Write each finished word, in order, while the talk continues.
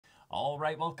All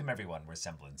right, welcome everyone. We're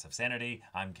Semblance of Sanity.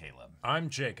 I'm Caleb. I'm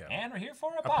Jacob. And we're here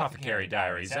for Apothecary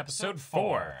Diaries, episode 4.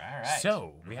 All right.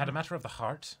 So, we had a matter of the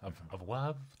heart, of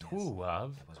love, true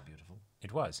love. It was beautiful.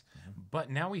 It was. But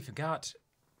now we've got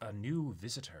a new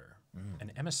visitor,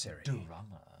 an emissary.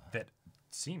 Drama. That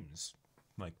seems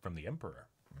like from the Emperor.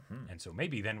 And so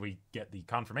maybe then we get the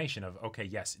confirmation of, okay,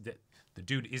 yes, the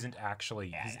dude isn't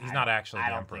actually, he's not actually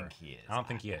the Emperor. I don't think he is. I don't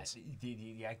think he is.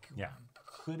 I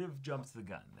could have jumped the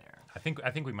gun there. I think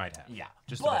we might have. Yeah,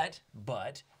 Just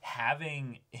but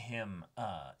having him,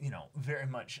 very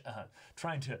much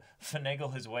trying to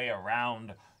finagle his way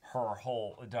around her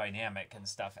whole dynamic and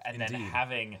stuff, and then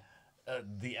having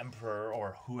the Emperor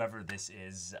or whoever this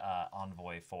is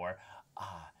envoy for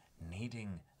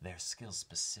needing their skills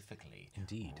specifically.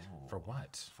 Indeed. Ooh, for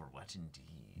what? For what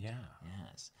indeed? Yeah.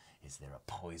 Yes. Is there a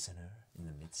poisoner in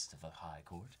the midst of a high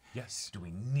court? Yes. Do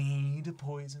we need a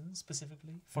poison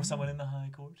specifically for someone in the high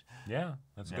court? Yeah,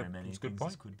 that's a good, Many that's a good things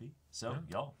point. this could be. So,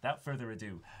 y'all, without further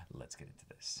ado, let's get into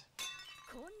this.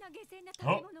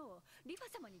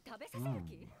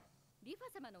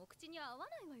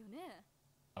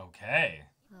 Okay.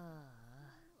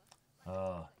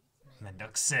 Oh, めんど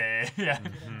くせえ。水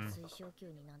晶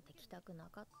宮になんて来たくな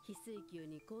かった。翡翠宮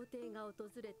に皇帝が訪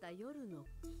れた夜の。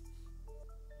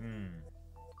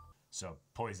So,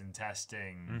 poison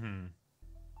testing.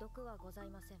 毒はござい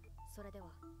ません。それでは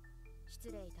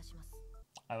失礼いたします。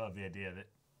I love the idea that,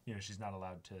 she's not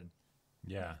allowed to.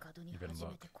 Yeah, 帝に even 初め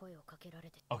look. て声をかけら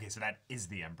れて。 Okay, so that is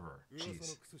the Emperor.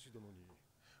 Jeez.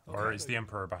 Or is the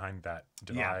Emperor behind that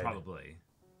divide? Yeah, probably.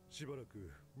 しばらく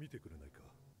見てくれないか。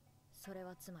それ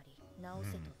はつまり直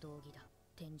せと同義だ。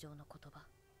天上の言葉。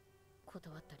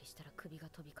断ったりしたら首が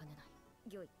飛びかねない。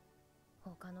御意。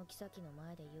他の妃の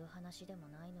前で言う話でも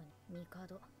ないのに、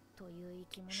帝という生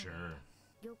き物。Sure.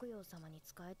 玉葉様に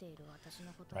仕えている私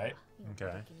のことは Right? よっぽ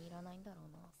ど気に入らないんだろう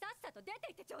な。さっさと出て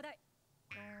行ってちょうだい。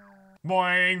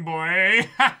Boing, boing. 仕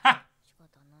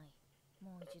方ない。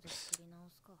もう一度作り直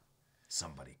すか。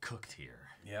Somebody cooked here.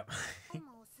 Yep.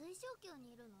 今水晶宮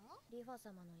にいるの？リファ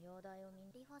様の容体を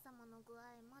見リファ様の具合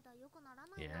まだ良くなら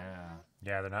ないんだね。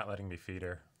Yeah. Yeah, they're not letting me feed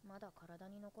her. まだ体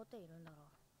に残っているんだろう。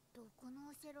どこの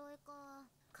お城へか、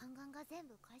宦官が全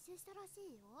部回収したらし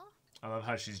いよ。I love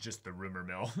how she's just the rumor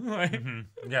mill.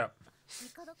 Yep.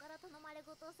 帝から頼まれ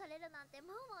事をされるなんて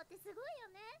ママってすごいよ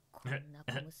ね。こんな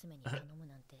小娘に頼む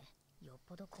なんて、よっ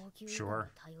ぽど高級以外は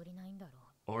頼りないんだろ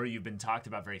う。Or you've been talked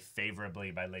about very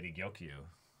favorably by Lady Gyokyu.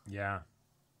 Yeah.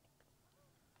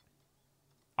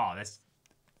 Oh, that's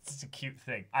a cute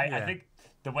thing. I think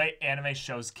the way anime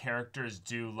shows characters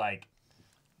do like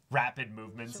rapid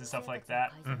movements and stuff like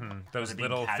that. Those being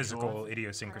little casual. physical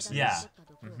idiosyncrasies. Yeah.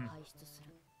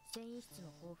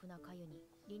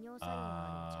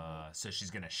 So she's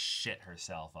gonna shit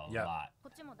herself a Yeah. lot. こ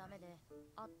っちもダメで、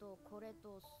あとこれ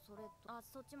とそれと、あ、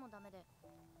そっちもダメで。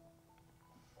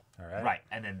 All right. Right,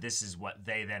 and then this is what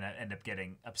they then end up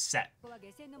getting upset. ここは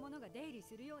下船の者が出入り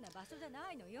するような場所じゃ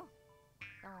ないのよ。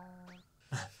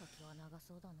先は長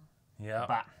そうだな。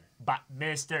 Yeah. But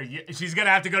Mister, she's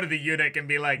gonna have to go to the eunuch and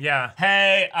be like, Yeah.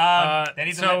 hey, they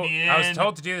need to let So me in. I was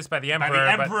told to do this by the Emperor,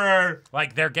 by the Emperor. but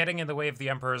like they're getting in the way of the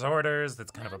Emperor's orders.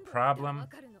 That's kind of a problem.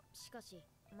 しかし、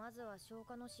まずは消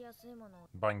化のしやすいものを。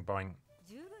 Boing boing.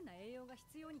 十分な栄養が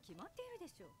必要に決まっているで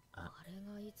しょう。あれ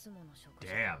がいつもの食事。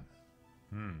 Damn.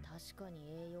 確かに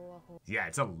栄養は豊富。 Yeah,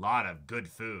 it's a lot of good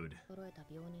food. 揃えた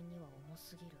病人には重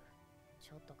すぎる。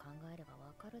ちょっと考えれば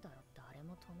わかるだろう。誰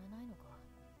も止めないのか。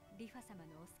リファ様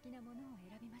のお好きなものを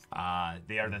選びました。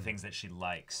They are the things that she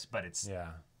likes, but it's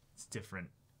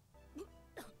different. 早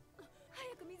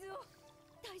く水を。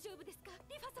大丈夫ですか、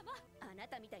リファ様。あな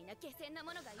たみたいな下賤な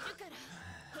ものがいるから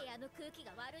部屋の空気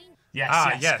が悪い。 Yes,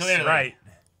 yes, clearly. Right.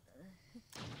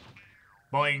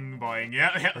 Boing, boing,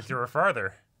 yeah. If you were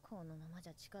farther. このままじ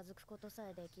ゃ近づくことさ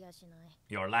えできやしない。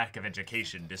 Your lack of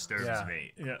education disturbs Yeah.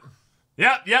 me.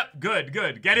 Yeah. Yep, good,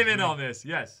 good. Get him in on this,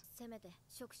 yes. せめて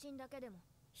触診だけでも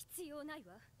必要ない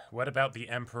わ。 What about the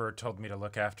Emperor told me to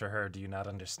look after her? Do you not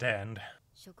understand?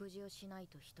 食事をしない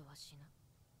と人は死ぬ。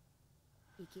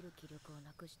生きる気力を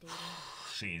なくしているんだ。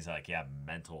 She's like, yeah,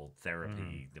 mental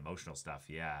therapy, emotional stuff,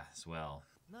 yeah, as well.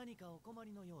 何かお困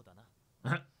りのようだな。と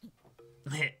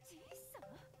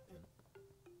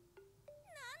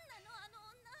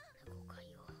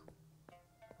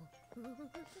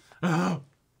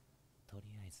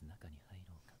りあえず中に入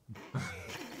ろうか。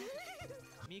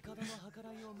帝の計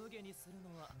らいを無下にする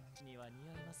のはには似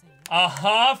合いませんよ。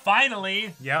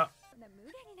Finally. Yep. 無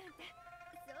理になんて。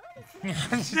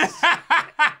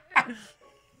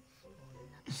そう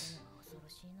です。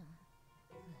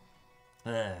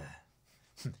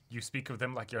 You speak of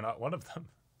them like you're not one of them.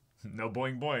 No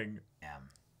boing boing. Damn.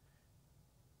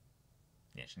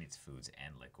 Yeah, she needs foods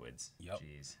and liquids. Yep.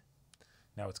 Jeez.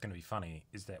 Now what's going to be funny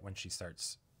is that when she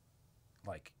starts,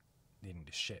 like, needing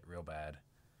to shit real bad,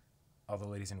 all the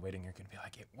ladies in waiting are going to be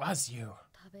like, it was you.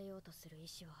 食べようとする意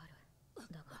志はある。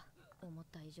だが、思っ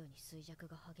た以上に衰弱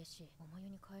が激しい。重湯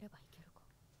に変えればいけるか。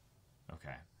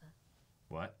Okay.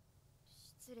 What?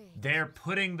 失礼。They're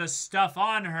putting the stuff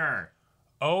on her.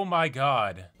 Oh my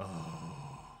god.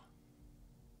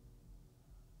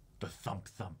 The thump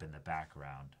thump in the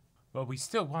background. Well, we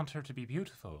still want her to be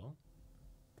beautiful.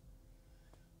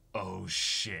 Oh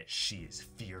shit, she is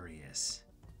furious.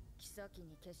 妃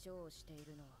に化粧をしてい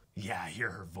るのは。Yeah, I hear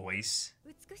her voice.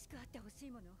 美しくあってほし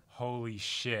いもの。 Holy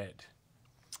shit.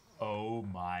 Oh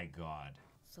my god.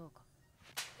 そうか。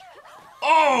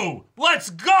 Oh!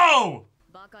 Let's go!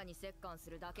 バカに折檻す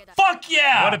るだけだ。 Fuck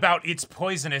yeah! What about it's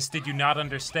poisonous? Did you not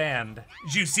understand?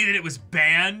 Did you see that it was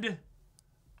banned?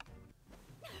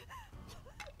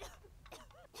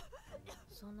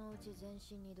 そのうち全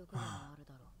身に毒がある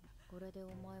だろう。これで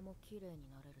お前も綺麗に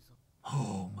なれるぞ。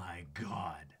 Oh my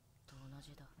god. と同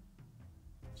じだ。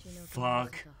血の気 Fuck づ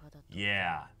いた肌と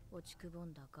yeah. 落ちくぼ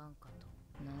んだ眼下と。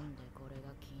なんでこれ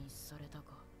が禁止された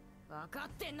か。分かっ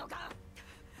てんのか。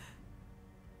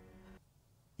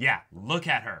 Yeah, look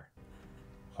at her.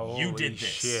 Holy You did this.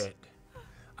 shit.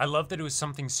 I love that it was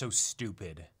something so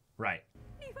stupid. Right.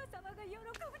 リファ様が喜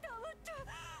ぶと思った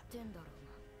ってんだろ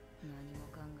うな。何も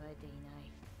考えていな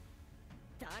い。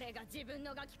誰が自分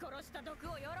のガキ殺した毒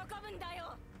を喜ぶんだ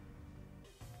よ。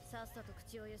さっさと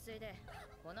口をゆすいで、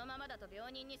このままだと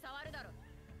病人に触るだろう。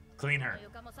 Clean her.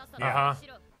 床もさっさと Uh-huh. し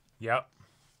ろ。 Yep.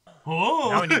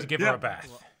 Oh! Now we need to give her Yeah. a bath.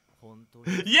 本当に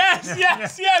Yes,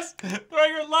 yes, yes!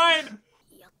 Throwing her line!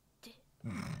 やって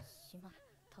しまっ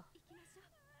た。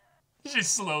 She's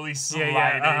slowly Yeah,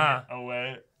 sliding yeah,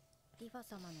 away. リファ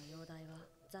様の容体は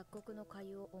雑穀の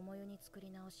粥を重湯に作り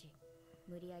直し、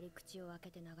無理やり口を開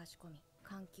けて流し込み、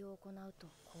換気を行うと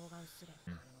香が薄れ、あ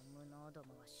の無能ど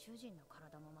もは主人の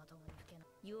体もまともに拭けない。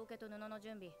湯桶と布の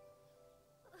準備。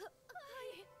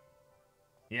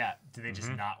 Yeah, do they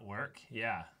just not work?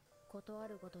 Yeah. ことあ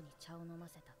るごとに茶を飲ま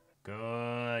せた。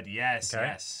 Good. Yes,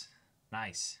 Okay. yes.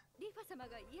 Nice. リファ様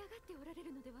が嫌がっておられ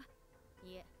るのでは。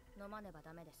いえ、飲まねば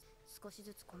ダメです。少し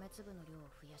ずつ米粒の量を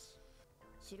増やし、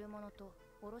汁物と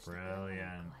おろした果物を加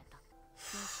えた。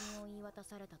謹慎を言い渡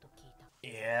されたと聞いた。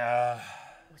 Yeah.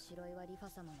 おしろいはリファ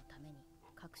様のために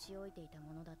隠し置いていた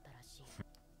ものだったらしい。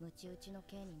ムチ打ちの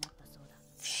刑になったそうだ。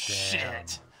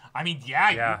 Shit. I mean,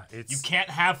 yeah, Yeah, you it's- can't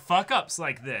have fuck ups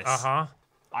like this. Uh-huh.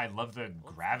 I love the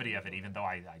gravity of it, even though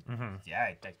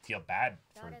yeah, I feel bad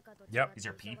for 誰かと Yep. these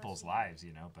are people's lives,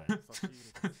 you know, but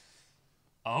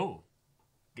oh,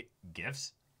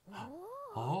 gifts?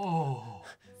 おお、 Oh,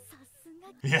 さすが。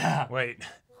 yeah. Wait.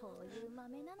 こういう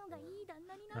豆なのがいい旦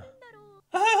那になるんだろ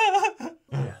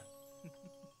う。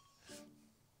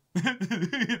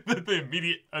 The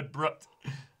immediate abrupt.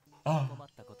 困っ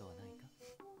たことはないか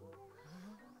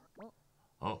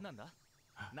Oh, なんだ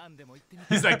何でも言ってみ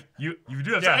て he's like, you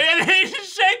do have Yeah. to, and he's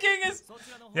shaking his. そち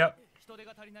らの方 Yep. 人手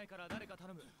が足りないから誰か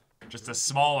頼む Just a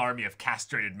small army of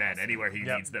castrated men anywhere he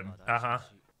Yep. needs them. Uh-huh.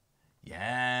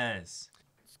 Yes.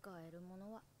 使えるも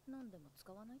のは何でも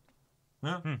使わないと。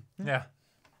 Yeah.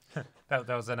 that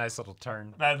was a nice little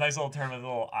turn. That nice little term with a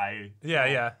little eye. Yeah,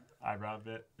 yeah. Eyebrow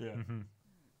bit. Yeah. Mhm.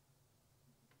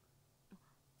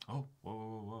 Oh,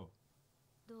 whoa.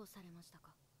 どうされました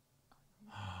か。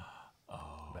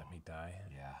 Oh, Let me die.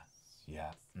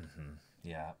 yeah.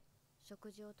 Yeah. 食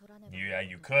事を取らねば。 Yeah,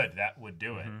 you could. That would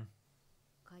do it. Mhm.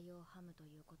 粥をはむと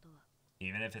いうことは。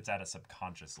 Even if it's at a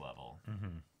subconscious level.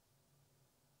 Mhm.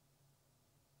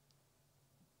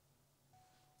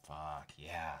 Fuck,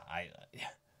 yeah.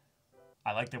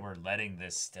 I like that we're letting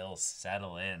this still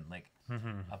settle in. Like,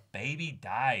 a baby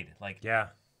died. Like, Yeah.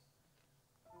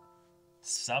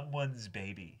 someone's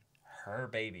baby. Her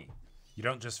baby. You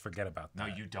don't just forget about No,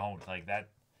 that. you don't. Like, that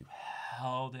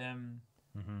held him.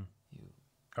 Mhm. You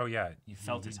Oh yeah. you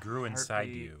felt he his grew inside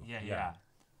heartbeat. you. Yeah.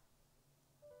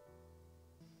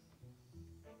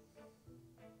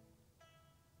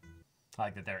 I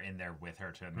like that they're in there with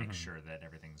her to make sure that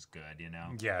everything's good, you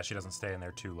know? Yeah, she doesn't stay in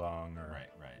there too long or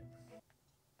Right.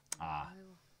 Ah, これ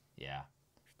を yeah.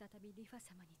 再びリファ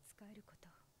様に仕えること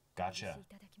を Gotcha. い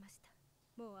ただきました。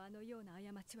もうあのような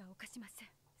過ちは犯しません。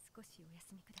少しお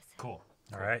休みください。 Cool.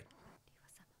 All right. リファ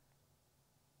様、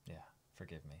 Yeah,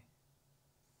 forgive me.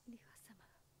 リファ様。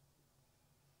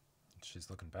 She's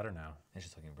looking better now. It's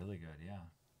just looking really good, yeah.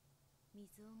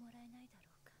 水をもらえないだろ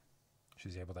うか。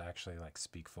 She's able to actually like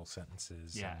speak full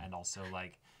sentences. Yeah, and also,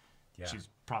 like, yeah. she's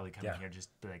probably coming Yeah. here just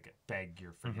to, like, beg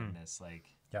your forgiveness. Like,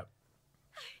 Yep.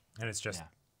 And it's just,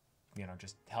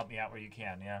 just help me out where you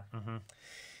can. Yeah.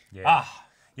 yeah.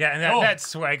 Yeah, and Cool. that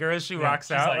swagger as she walks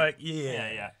she's out, like,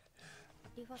 yeah.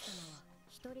 リファ様は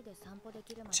一人で散歩で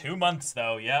きるまで 2 months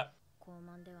though. Yep. 高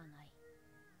慢ではない。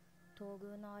東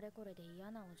宮のあれこれで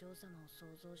嫌なお嬢様を想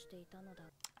像していたのだ。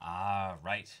Ah,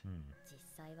 right. 実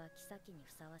際は妃に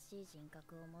ふさわしい人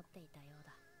格を持っていたよう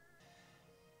だ。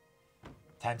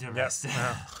Time to rest.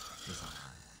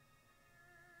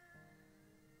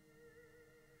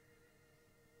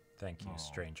 Thank you,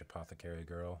 strange apothecary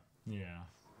girl. Yeah.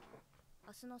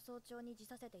 明日の早朝に辞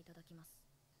させていただきます。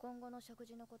今後の食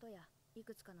事のことやい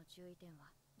くつかの注意点は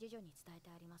次女に伝えて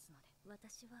ありますので。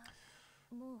私は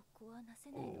もう子はなせ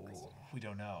ないのかしら。We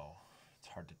don't know. It's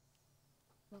hard to.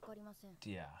 わかりません。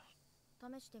Yeah.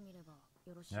 試してみれば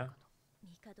よろしいかと。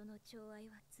帝の寵愛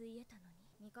はついえたの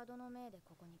に。帝の命で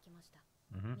ここに来ました。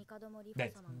帝もリファ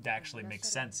様の。That actually makes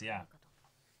sense. Yeah.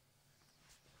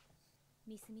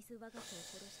 みすみす我が子を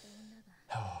殺した女が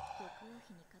国王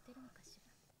妃に勝てるのかしら。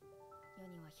世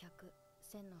には100、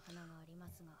1000の花がありま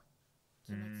すが、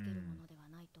決めつけるものでは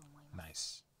ないと思いま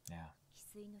す。Nice. Yeah.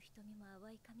 翡翠の瞳も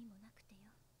淡い髪もなくてよ。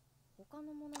他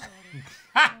のものがあれ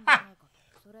ば問題ないかと。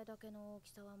それだけの大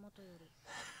きさはもとより。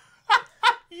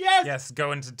Yes. Yes,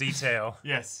 go into detail.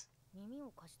 Yes. 耳を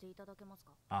貸していただけます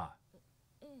か。Ah.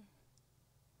 ええ。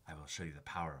I will show you the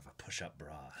power of a push-up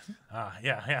bra. Ah,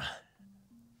 yeah.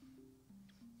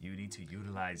 You need to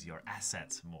utilize your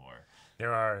assets more.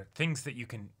 There are things that you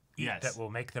can eat Yes. that will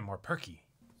make them more perky.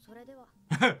 それでは。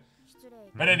失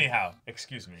礼。 But anyhow,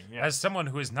 excuse me. Yeah. As someone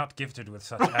who is not gifted with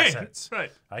such Right, assets,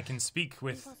 right. I can speak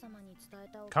リ with ファ様に伝え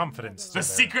たお confidence. The to their-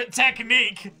 secret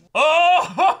technique.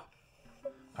 Oh!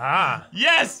 Ah,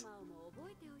 Yes. 覚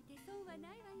えておいて損はな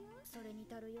いわよ。それに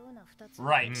足るような2つ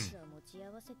Right. を持ち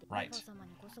合わせて Right. リファ様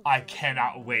にこそ I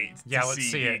cannot wait to Yeah, let's see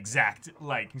see the it. exact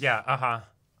yeah,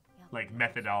 like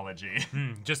methodology.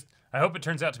 Just, I hope it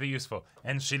turns out to be useful.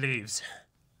 And she leaves,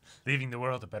 leaving the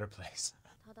world a better place.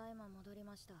 ただいま戻り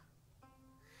ました。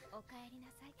お帰りな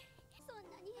さい。そん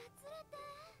なにやつれ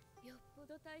て。よっぽ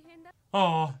ど大変だ。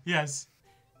 Oh, yes.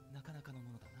 なかなかの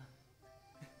ものだな。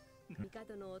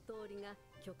帝のお通りが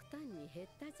極端に減っ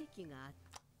た時期があっ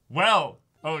た。 Well,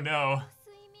 oh no.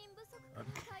 睡眠不足から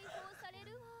解放され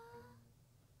るわ。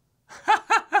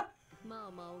マ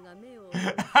オマオが目を覆うま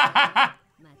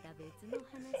た別の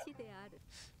話である。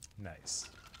 Nice.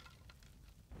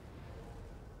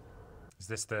 Is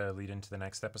this the lead into the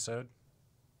next episode?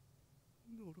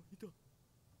 呪いだ。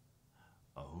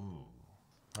 Oh.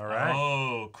 All right.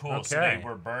 Oh, cool. So Okay. they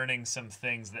were burning some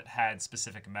things that had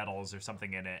specific metals or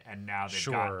something in it, and now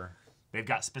Sure. they've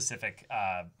got specific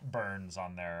burns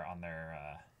on their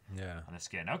Yeah. on the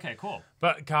skin. Okay, cool.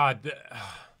 But God,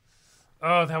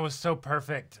 oh, that was so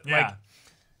perfect. Yeah. Like,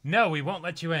 no, we won't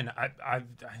let you in. I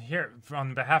here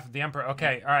on behalf of the Emperor.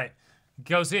 Okay, all right.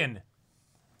 Goes in.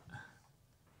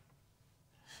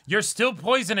 You're still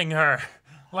poisoning her.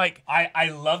 Like, I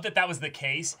love that was the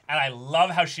case, and I love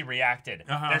how she reacted.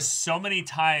 There's so many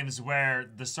times where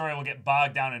the story will get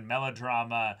bogged down in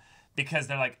melodrama because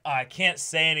they're like, oh, I can't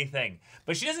say anything.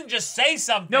 But she doesn't just say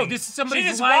something. No, this is somebody's She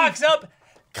just life. walks up,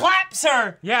 claps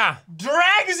her, yeah.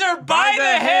 drags her by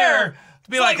the hair. To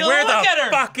be like, where look at the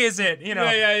her. fuck is it? You know?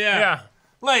 Yeah.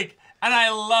 Like, and I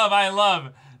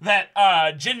love that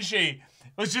Jinshi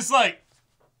was just like,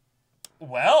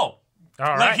 well. All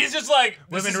Like, right. he's just like,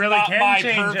 this Women is really not can my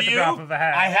change at the purview. drop of a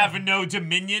hat. I Yeah. have no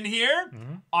dominion here.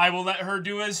 I will let her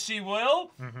do as she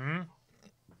will.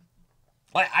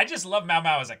 Like, I just love Mao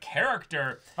Mao as a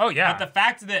character. Oh, yeah. But the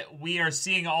fact that we are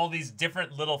seeing all these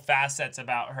different little facets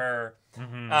about her,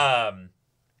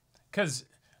 Because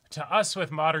to us,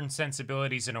 with modern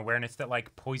sensibilities and awareness that,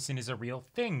 like, poison is a real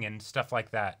thing and stuff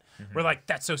like that, we're like,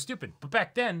 that's so stupid. But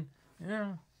back then,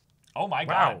 yeah. oh my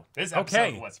Wow. God, this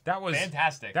episode was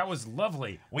fantastic. That was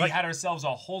lovely. We Like, had ourselves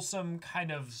a wholesome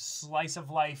kind of slice of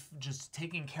life, just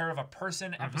taking care of a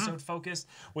person, episode focused,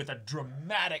 with a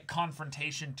dramatic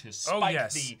confrontation to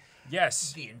spike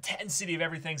the intensity of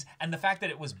everything. And the fact that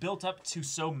it was built up to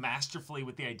so masterfully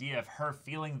with the idea of her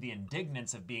feeling the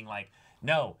indignance of being like,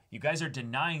 no, you guys are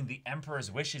denying the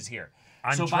Emperor's wishes here.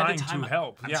 I'm so by trying the time to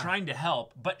help. I'm Yeah. trying to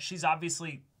help, but she's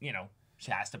obviously,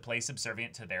 she has to play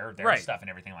subservient to their Right. stuff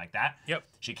and everything like that. Yep.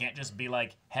 She can't just be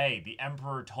like, hey, the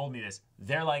Emperor told me this.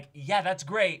 They're like, yeah, that's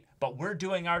great, but we're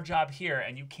doing our job here,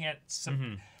 and you can't...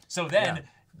 So then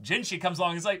Jinshi comes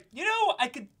along and is like,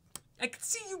 I could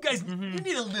see you guys, you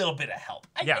need a little bit of help.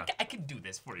 I can do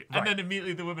this for you. Right. And then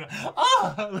immediately the women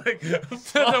are, like...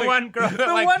 the one girl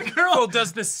that, one girl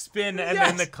does the spin and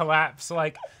then the collapse.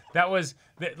 Like, that was...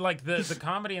 the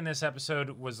comedy in this episode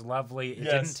was lovely. It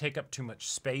didn't take up too much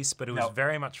space, but it was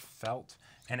very much felt.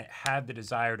 and it had the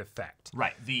desired effect.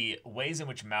 Right. The ways in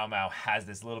which Mao Mao has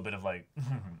this little bit of like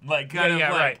kind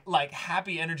of like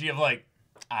happy energy of like,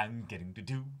 I'm getting to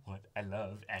do what I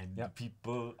love, and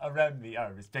people around me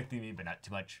are respecting me, but not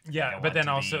too much. Yeah, but then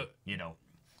also be,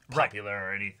 popular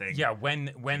or anything. Yeah, when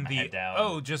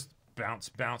the just bounce,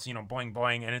 boing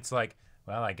boing, and it's like,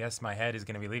 well, I guess my head is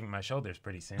gonna be leaving my shoulders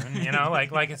pretty soon.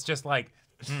 Like it's just like,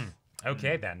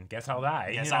 okay, then guess I'll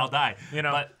die. Guess I'll die.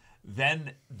 But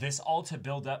then this all to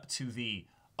build up to the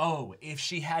if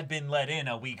she had been let in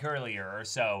a week earlier or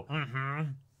so,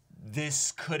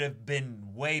 this could have been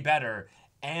way better.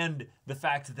 And the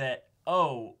fact that,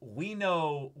 we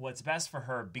know what's best for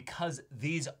her because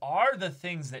these are the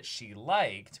things that she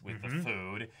liked with the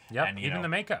food. Yep, and, even the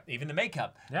makeup. Even the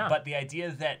makeup. Yeah. But the idea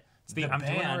that I'm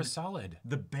doing her a solid.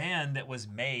 The ban that was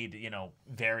made,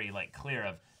 very like clear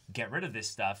of get rid of this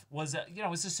stuff was,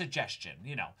 was a suggestion,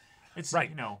 It's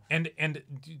right. And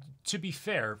to be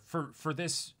fair, for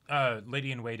this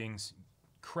Lady in Waiting's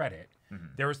credit,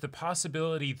 there was the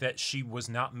possibility that she was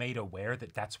not made aware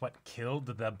that that's what killed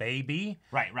the baby.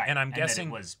 Right. And I'm guessing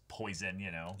that it was poison,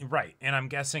 Right. And I'm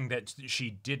guessing that she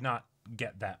did not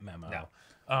get that memo.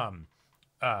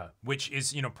 No. Which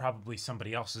is, probably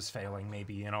somebody else's failing,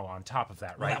 maybe, on top of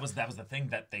that, right? Well, that was the thing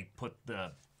that they put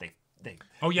the the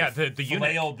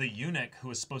eunuch, the eunuch who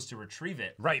was supposed to retrieve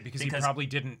it, right? Because he probably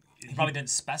didn't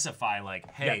specify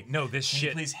like, hey, no, this can shit.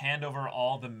 You please hand over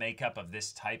all the makeup of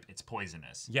this type. It's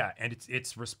poisonous. Yeah, and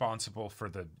it's responsible for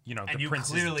the and the you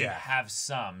prince's clearly death. Have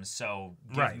some, so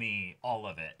give me all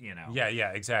of it.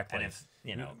 Yeah, exactly. And if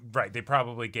right, they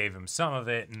probably gave him some of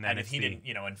it, and then if he didn't,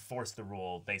 enforce the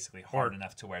rule basically hard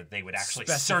enough to where they would actually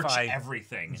search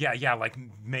everything. Yeah, like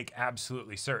make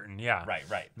absolutely certain. Yeah,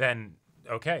 right. Then.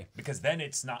 Okay. Because then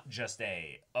it's not just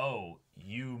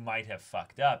you might have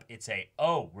fucked up. It's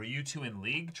were you two in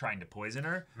league trying to poison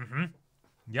her? Mm-hmm.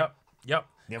 Yep. Yeah,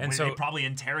 and so they probably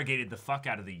interrogated the fuck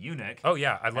out of the eunuch. Oh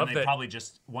yeah, I love that. They probably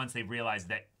just once they realized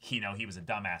that he was a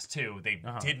dumbass too, they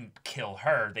didn't kill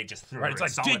her. They just threw her in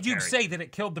solitary. Did you say that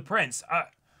it killed the prince?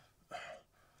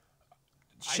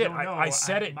 Shit, I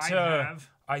said it to.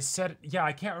 I said,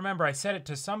 I can't remember. I said it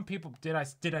to some people. Did I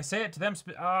say it to them?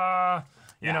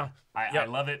 I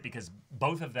love it because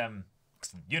both of them,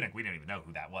 eunuch, we didn't even know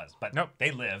who that was, but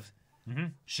they live. Mm-hmm.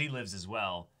 She lives as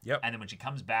well. Yep. And then when she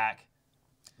comes back,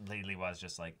 Lady was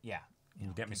just like,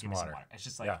 get me some water. It's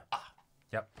just like,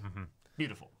 Yep. Mm-hmm.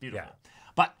 Beautiful. Yeah.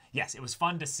 But yes, it was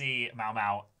fun to see Mao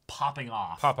Mao pop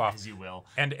off, as you will,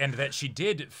 and that she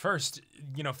did first,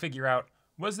 figure out.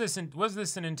 Was this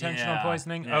an intentional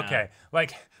poisoning? Yeah. Okay,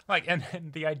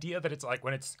 and the idea that it's like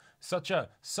when it's such a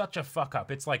fuck up,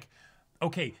 it's like,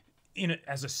 okay,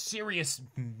 as a serious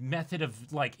method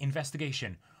of like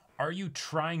investigation, are you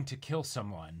trying to kill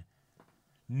someone?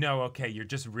 No, okay, you're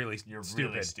just really stupid.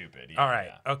 Really stupid. Yeah, all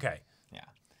right, okay, yeah,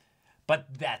 but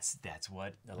that's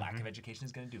what the lack of education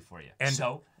is going to do for you. And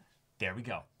so there we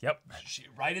go. Yep, she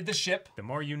righted the ship. The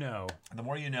more you know. The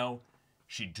more you know.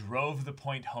 She drove the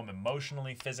point home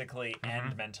emotionally, physically,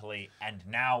 and mentally, and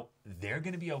now they're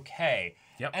going to be okay.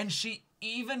 Yep. And she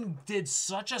even did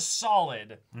such a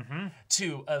solid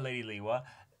to Lady Liwa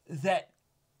that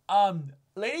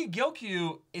Lady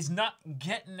Gyokyu is not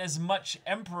getting as much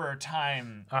Emperor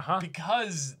time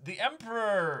because the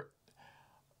Emperor...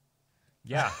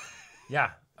 Yeah.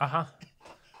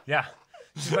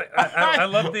 I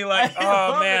love the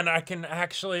man, I can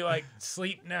actually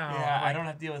sleep now. Yeah, I don't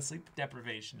have to deal with sleep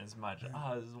deprivation as much.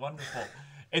 Oh, this is wonderful.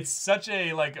 It's such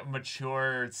a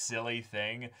mature, silly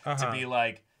thing to be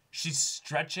like, she's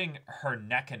stretching her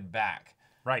neck and back.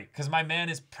 Right. Because my man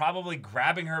is probably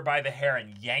grabbing her by the hair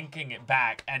and yanking it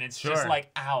back, and it's just like,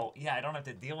 ow, yeah, I don't have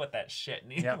to deal with that shit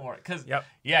anymore. Because,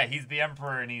 he's the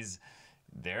Emperor, and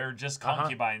they're just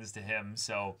concubines to him,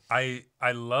 so... I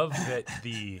love that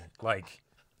the,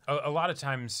 a lot of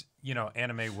times,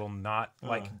 anime will not,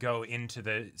 go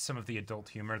into some of the adult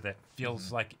humor that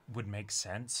feels like would make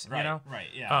sense, Right,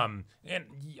 yeah. And,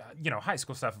 high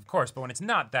school stuff, of course, but when it's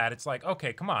not that, it's like,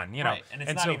 okay, come on, Right, and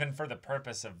it's not even for the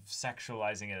purpose of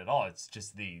sexualizing it at all. It's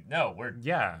just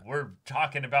we're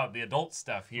talking about the adult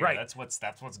stuff here. Right. That's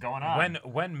what's going on.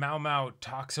 When Mao Mao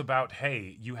talks about,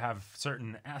 hey, you have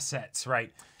certain assets,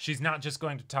 right? She's not just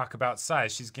going to talk about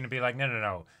size. She's going to be like,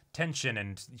 no, tension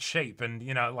and shape, and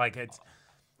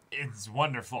it's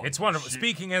wonderful. It's wonderful.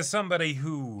 Speaking as somebody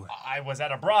who I was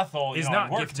at a brothol, is not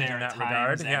gifted in that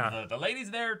regard. And the ladies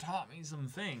there taught me some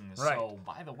things. Right. So,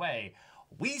 by the way,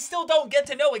 we still don't get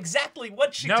to know exactly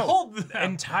what she told them.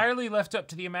 Entirely left up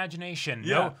to the imagination.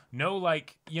 Yeah. No,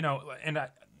 and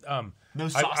No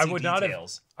saucy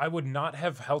details. I would not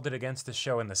have held it against the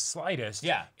show in the slightest.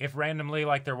 Yeah. If randomly,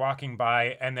 like, they're walking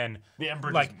by and then The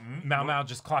Emperor like just, Mao Mao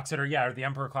just clocks it, or or the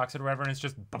Emperor clocks it, or whatever, and it's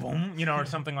just boom, or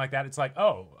something like that. It's like,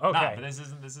 oh, okay. Nah, but this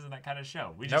isn't that kind of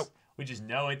show. We just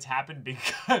know it's happened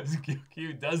because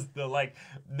QQ does the like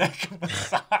neck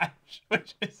massage,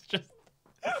 which is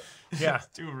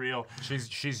just too real.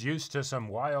 She's used to some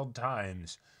wild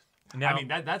times. Now, I mean,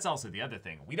 that's also the other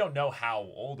thing. We don't know how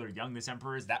old or young this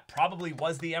Emperor is. That probably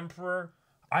was the Emperor.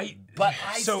 But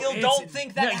I still don't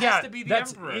think that has to be the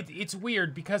Emperor. It's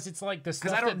weird because it's like the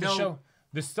stuff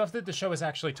that the show has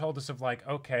actually told us of, like,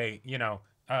 okay,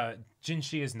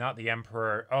 Jinshi is not the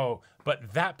Emperor. Oh,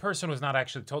 but that person was not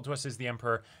actually told to us as the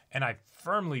Emperor, and I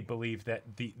firmly believe that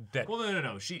Well,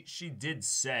 no. She did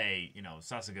say,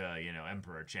 Sasuga,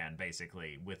 Emperor Chan,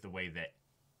 basically, with the way that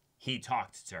he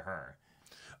talked to her.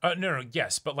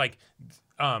 Yes, but like,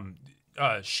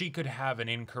 she could have an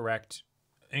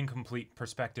incomplete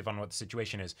perspective on what the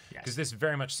situation is, because this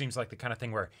very much seems like the kind of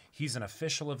thing where he's an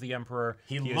official of the Emperor.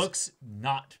 He looks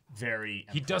not very.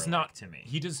 He does not to me.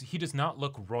 He does not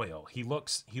look royal. He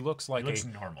looks like a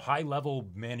normal, high level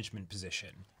management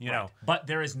position. You know, but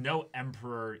there is no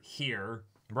Emperor here,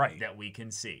 that we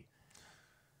can see.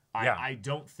 I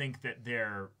don't think that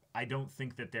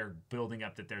they're building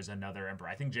up that there's another Emperor.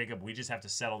 I think, Jacob, we just have to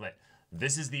settle that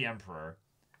this is the Emperor.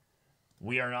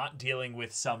 We are not dealing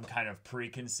with some kind of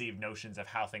preconceived notions of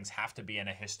how things have to be in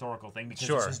a historical thing, because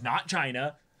this is not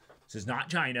China. This is not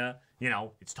China.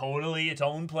 It's totally its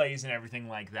own place and everything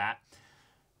like that.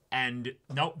 And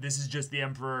nope, this is just the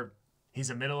Emperor. He's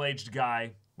a middle-aged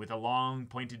guy with a long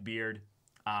pointed beard.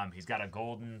 He's got a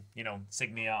golden,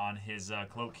 insignia on his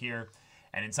cloak here.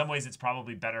 And in some ways, it's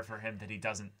probably better for him that he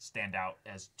doesn't stand out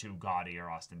as too gaudy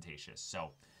or ostentatious.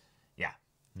 So, yeah,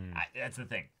 that's the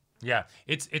thing. Yeah,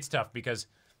 it's tough because,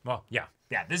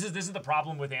 This is the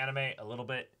problem with anime a little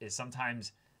bit, is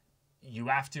sometimes you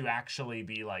have to actually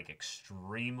be like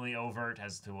extremely overt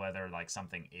as to whether like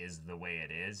something is the way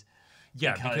it is.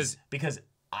 Yeah, because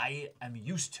I am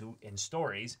used to, in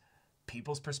stories,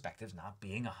 people's perspectives not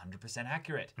being 100%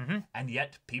 accurate. Mm-hmm. And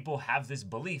yet people have this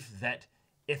belief that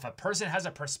if a person has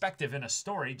a perspective in a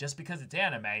story, just because it's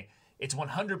anime, it's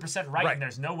 100% right, and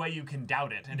there's no way you can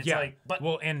doubt it. And it's but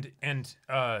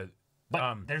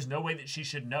there's no way that she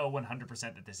should know 100%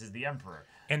 that this is the Emperor.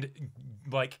 And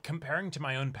like, comparing to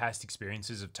my own past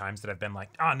experiences of times that I've been like,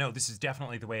 oh no, this is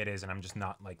definitely the way it is, and I'm just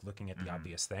not like looking at the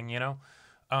obvious thing,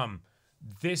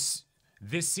 This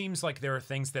seems like there are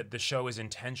things that the show is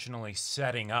intentionally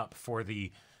setting up for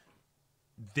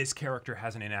this character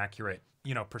has an inaccurate,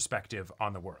 perspective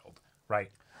on the world, right?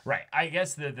 Right. I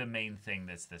guess the main thing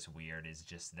that's weird is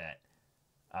just that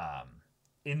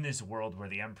in this world where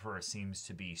the Emperor seems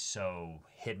to be so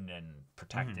hidden and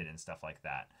protected and stuff like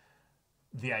that,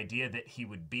 the idea that he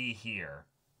would be here,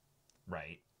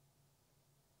 right?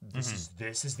 This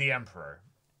is the Emperor.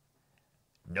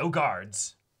 No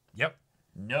guards. Yep.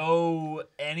 No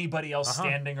anybody else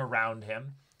standing around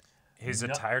him. His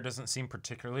attire doesn't seem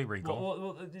particularly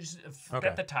regal. Well, just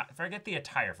forget the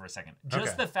attire for a second.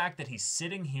 Just the fact that he's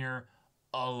sitting here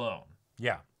alone.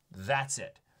 Yeah. That's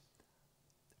it.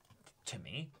 To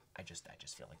me, I just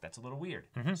feel like that's a little weird.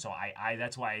 So I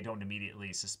that's why I don't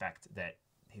immediately suspect that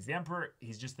he's the Emperor.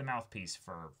 He's just the mouthpiece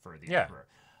for the Emperor.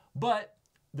 But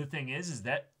the thing is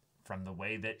that from the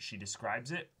way that she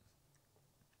describes it,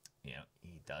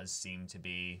 he does seem to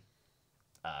be,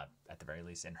 at the very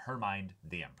least in her mind,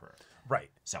 the Emperor.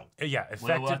 Right. So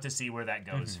we'll have to see where that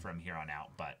goes from here on out.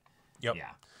 But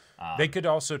they could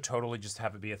also totally just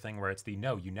have it be a thing where it's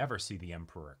you never see the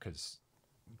Emperor,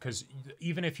 because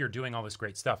even if you're doing all this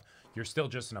great stuff, you're still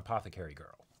just an apothecary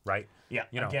girl, right? Yeah.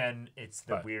 Again, it's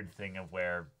the weird thing of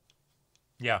where.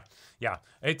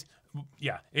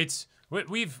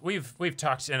 We've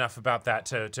talked enough about that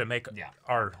to make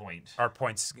our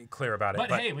points clear about it.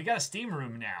 But hey, we got a steam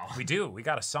room now. We do. We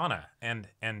got a sauna, and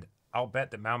I'll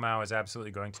bet that Mao Mao is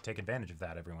absolutely going to take advantage of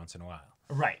that every once in a while.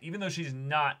 Right. Even though she's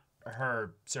not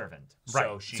her servant. Right.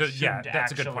 So she shouldn't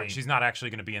that's a good point. She's not actually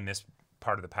going to be in this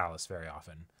part of the palace very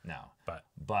often. No.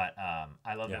 But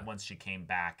I love that once she came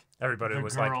back, everybody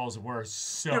was like, the girls were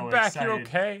so "You're back, excited. you're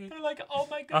okay." They're like, "Oh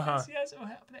my goodness, yes,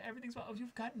 everything's well. Oh,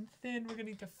 you've gotten thin. We're gonna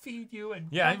need to feed you and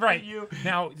right. you."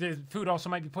 Now the food also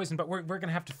might be poisoned, but we're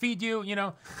gonna have to feed you.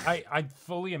 I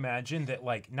fully imagine that,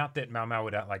 like, not that Mao Mao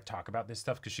would like talk about this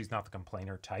stuff because she's not the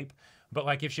complainer type, but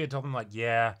like if she had told them like,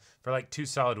 for like 2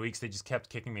 solid weeks they just kept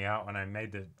kicking me out when I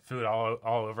made the food all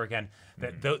over again,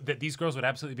 that these girls would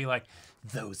absolutely be like,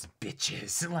 those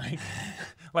bitches,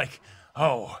 like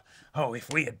oh,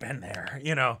 if we had been there,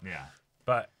 Yeah.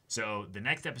 But So the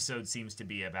next episode seems to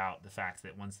be about the fact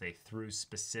that once they threw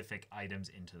specific items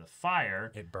into the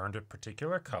fire, it burned a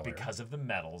particular color because of the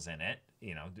metals in it.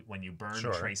 You know, when you burn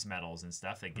trace metals and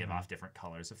stuff, they give off different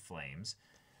colors of flames.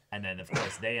 And then, of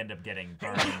course, they end up getting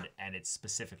burned, and it's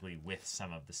specifically with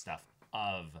some of the stuff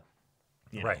of,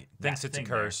 you know, thinks it's a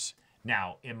curse.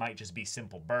 Now, it might just be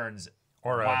simple burns,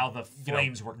 or while the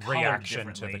flames were colored reaction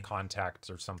differently. to the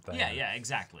contact or something. Yeah,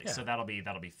 exactly. Yeah. So that'll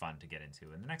be fun to get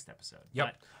into in the next episode.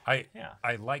 Yep. But,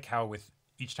 I like how with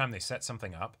each time they set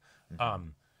something up,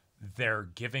 they're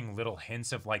giving little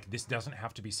hints of like, this doesn't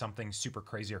have to be something super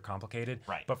crazy or complicated.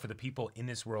 Right. But for the people in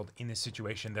this world, in this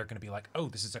situation, they're going to be like, oh,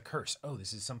 this is a curse. Oh,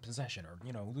 this is some possession, or,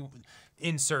 you know,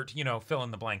 insert, you know, fill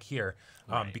in the blank here,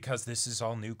 because this is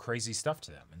all new crazy stuff to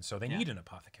them. And so they need an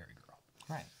apothecary girl.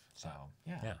 Right. So,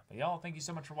 yeah. But y'all, thank you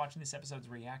so much for watching this episode's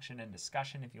reaction and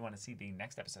discussion. If you want to see the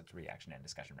next episode's reaction and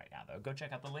discussion right now, though, go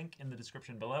check out the link in the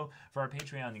description below for our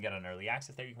Patreon. You get an early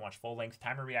access there. You can watch full-length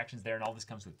timer reactions there, and all this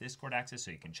comes with Discord access, so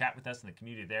you can chat with us in the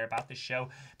community there about this show,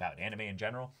 about anime in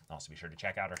general. Also, be sure to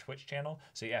check out our Twitch channel.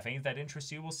 So, yeah, if any of that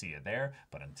interests you, we'll see you there.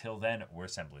 But until then, we're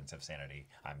Semblance of Sanity.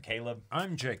 I'm Caleb.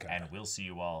 I'm Jacob. And we'll see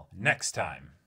you all next time.